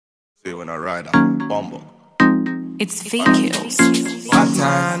See when I ride a bumble. It's fake kills. One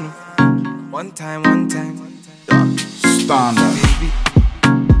time. Yeah. Standard. Baby.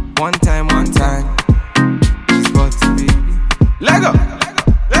 One time. It's got to be. Lego.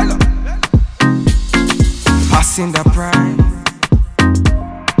 Passing the prime.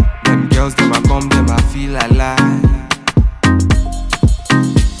 Them girls, them a come, them a feel alive.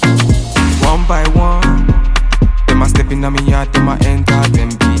 One by one. Them a step in on me yard, them a enter. Them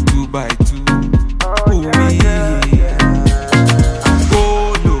be 2 by 2. Ooh, yeah.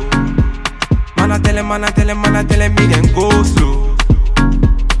 Go low. Man, I tell them me then go slow.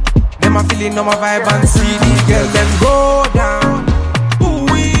 Them a feeling on my vibe and see these girls them go down. Ooh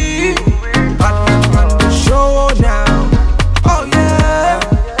wee, Batman on the show now. Oh yeah,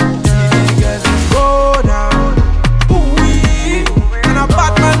 see these girls them go down. Ooh wee, and a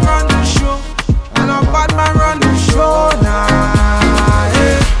Batman run the show, now.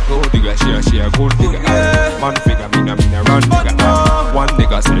 Yeah. Gold digger, she a gold digger. Man figure, me na run digger. One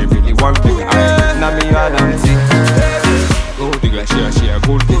nigga say really one digger. Now me a dancing. Gold digger, she a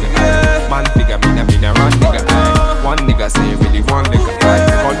gold digger. Man figure, me na run digger. One nigga say really one nigga.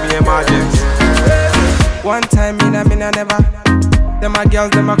 Call me emergency. One time me na never. Them a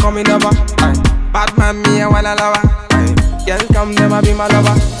girls, them a coming over. Bad man me a wanna lover. Girl come, them a be my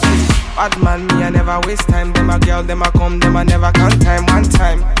lover. Bad man me a never waste time. Them a girl, them a come, them a never count time. One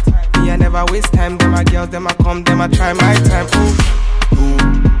time me a never waste time. Them a girls, them a come, them a try my time. Ooh.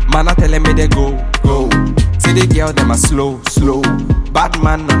 Man a telling me they go. See the girl, them a slow. Bad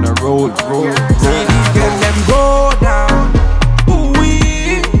man on the road. See these girls, them go down. Ooh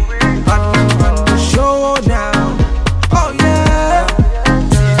wee, bad man on the show now. Oh yeah,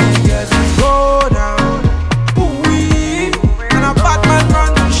 see these girls, them go down. Ooh wee, and a bad man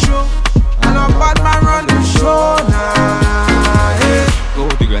run the show. Now. Yeah.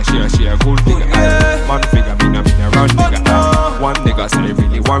 Gold digger, she a gold digger. Man figure, me na run digger. One nigga say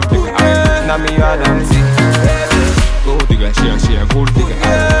really one digger. Now me a dancing. Gold digger, she a gold digger.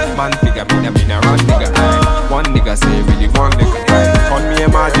 Man figure, me na run digger. One nigga say really one nigga. Call me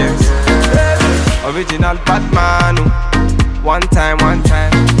emergency. Original Batman. One time.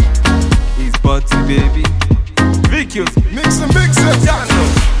 He's butty baby. VQs, Mix and mix it. yeah, no.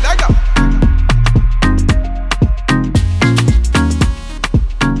 Lego.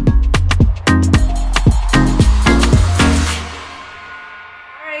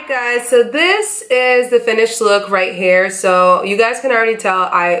 Guys, so this is the finished look right here. So you guys can already tell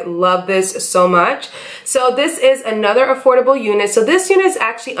I love this so much. So this is another affordable unit. So this unit is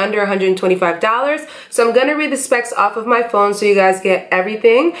actually under $125. So I'm gonna read the specs off of my phone so you guys get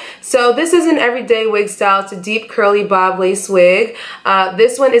everything. So this is an everyday wig style. It's a deep curly bob lace wig.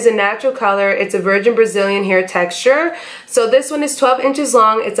 This one is a natural color. It's a virgin Brazilian hair texture. So this one is 12 inches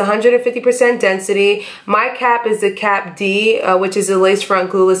long. It's 150% density. My cap is the cap D, which is a lace front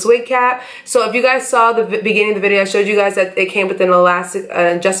glueless wig cap. So if you guys saw the beginning of the video, I showed you guys that it came with an elastic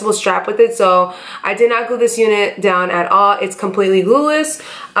adjustable strap with it. So I did not glue this unit down at all. It's completely glueless.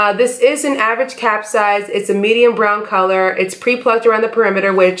 This is an average cap size. It's a medium brown color. It's pre-plucked around the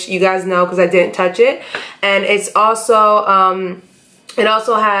perimeter, which you guys know because I didn't touch it. And it's also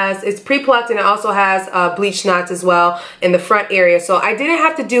it's pre-plucked, and it also has bleach knots as well in the front area. So I didn't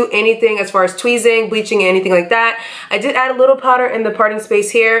have to do anything as far as tweezing, bleaching, anything like that. I did add a little powder in the parting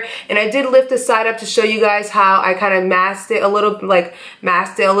space here, and I did lift the side up to show you guys how I kind of masked it a little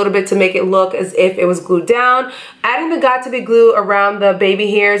bit to make it look as if it was glued down. Adding the got to be glue around the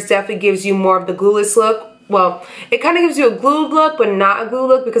baby hairs definitely gives you more of the glueless look. Well, it kind of gives you a glued look, but not a glue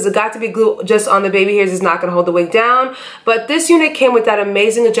look, because it got to be glue just on the baby hairs is not going to hold the wig down. But this unit came with that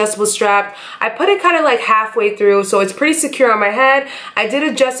amazing adjustable strap. I put it kind of like halfway through, so it's pretty secure on my head. I did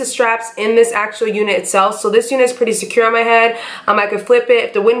adjust the straps in this actual unit itself, so this unit is pretty secure on my head. I could flip it.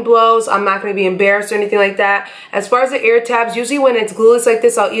 If the wind blows, I'm not going to be embarrassed or anything like that. As far as the ear tabs, usually when it's glueless like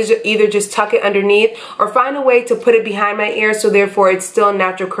this, I'll either just tuck it underneath or find a way to put it behind my ear, so therefore it's still a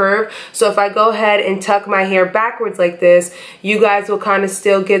natural curve. So if I go ahead and tuck my hair backwards like this, you guys will kind of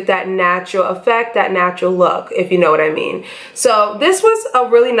still get that natural effect, that natural look, if you know what I mean. So this was a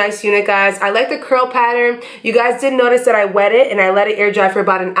really nice unit, guys. I like the curl pattern. You guys did notice that I wet it and I let it air dry for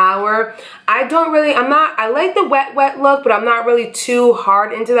about an hour. I like the wet look, but I'm not really too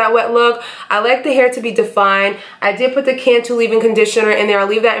hard into that wet look. I like the hair to be defined. I did put the Cantu leave-in conditioner in there. I'll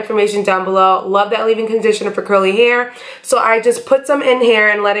leave that information down below. Love that leave-in conditioner for curly hair. So I just put some in here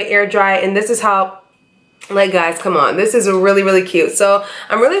and let it air dry, and this is how, like, guys, come on, this is really cute. So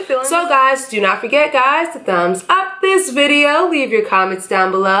I'm really feeling. So guys, do not forget, guys, to thumbs up. this video, leave your comments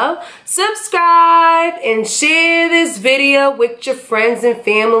down below. Subscribe and share this video with your friends and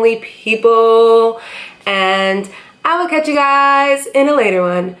family people. And I will catch you guys in a later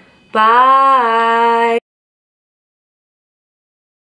one. Bye.